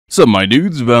What's up, my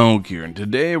dudes? Valkyrja, and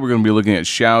today we're going to be looking at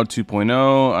Xiao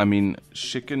 2.0.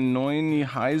 Shikanoin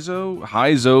Heizou.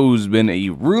 Heizou's been a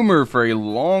rumor for a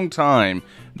long time.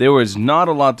 There was not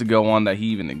a lot to go on that he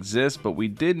even exists, but we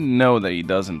did know that he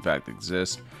does in fact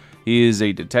exist. He is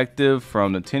a detective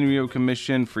from the Tenryou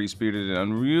Commission, free-spirited and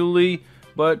unruly,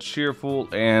 but cheerful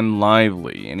and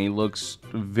lively, and he looks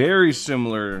very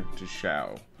similar to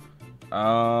Xiao.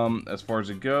 As far as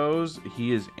it goes,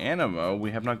 he is animo.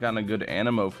 We have not gotten a good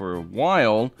animo for a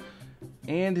while,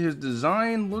 and his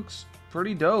design looks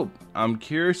pretty dope. I'm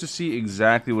curious to see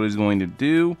exactly what he's going to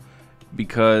do,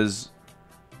 because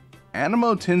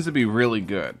animo tends to be really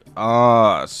good.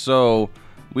 So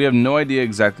we have no idea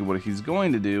exactly what he's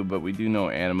going to do, but we do know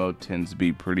animo tends to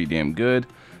be pretty damn good.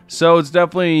 So it's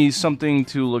definitely something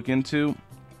to look into.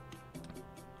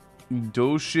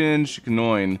 Doshin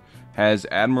Shikanoin has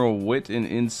admirable wit and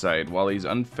insight. While he's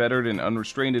unfettered and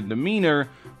unrestrained in demeanor,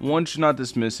 one should not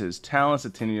dismiss his talents. The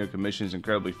Tenryou Commission is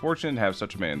incredibly fortunate to have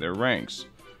such a man in their ranks.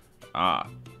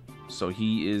 So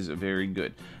he is very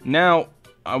good. Now,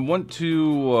 I want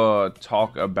to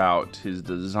talk about his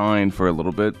design for a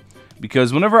little bit,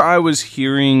 because whenever I was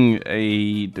hearing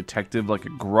a detective, like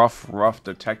a gruff, rough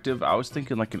detective, I was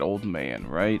thinking like an old man,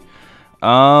 right?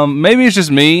 Maybe it's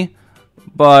just me,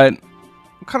 but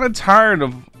I'm kind of tired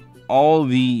of all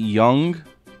the young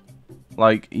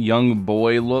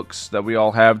boy looks that we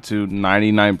all have to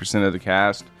 99% of the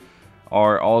cast.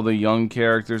 Are all the young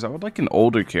characters. I would like an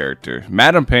older character.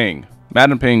 Madam Ping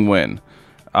win.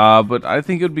 But I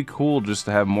think it would be cool just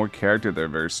to have more character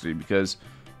diversity, because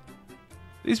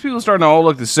these people are starting to all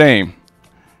look the same.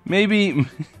 Maybe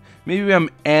I'm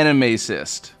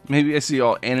anime-cist. Maybe I see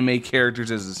all anime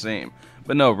characters as the same.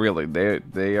 But no, really,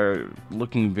 they are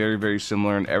looking very, very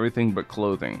similar in everything but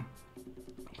clothing.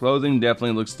 Clothing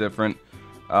definitely looks different,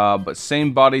 but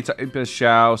same body type as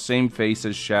Xiao, same face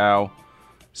as Xiao,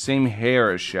 same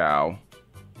hair as Xiao,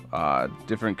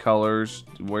 different colors.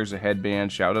 Wears a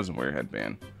headband. Xiao doesn't wear a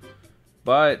headband,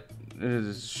 but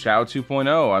Xiao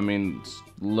 2.0. I mean, it's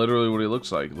literally what he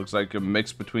looks like. It looks like a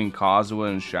mix between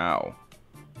Kazuha and Xiao.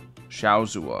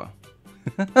 Xiaozua.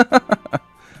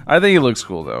 I think he looks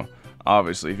cool though.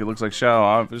 Obviously, if he looks like Xiao,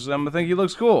 obviously I'm gonna think he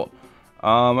looks cool.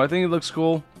 I think he looks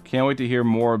cool. Can't wait to hear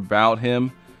more about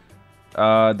him.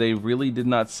 They really did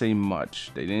not say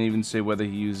much. They didn't even say whether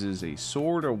he uses a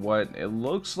sword or what. It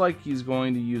looks like he's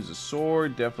going to use a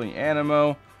sword, definitely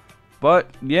animo. But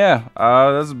yeah,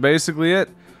 that's basically it.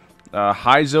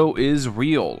 Heizou is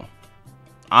real.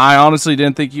 I honestly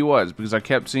didn't think he was, because I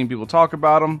kept seeing people talk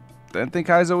about him. Didn't think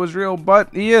Heizou was real,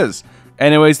 but he is.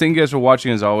 Anyways, thank you guys for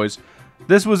watching as always.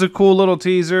 This was a cool little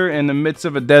teaser in the midst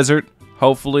of a desert.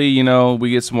 Hopefully, you know,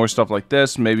 we get some more stuff like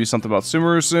this. Maybe something about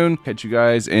Sumeru soon. Catch you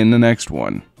guys in the next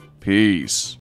one. Peace.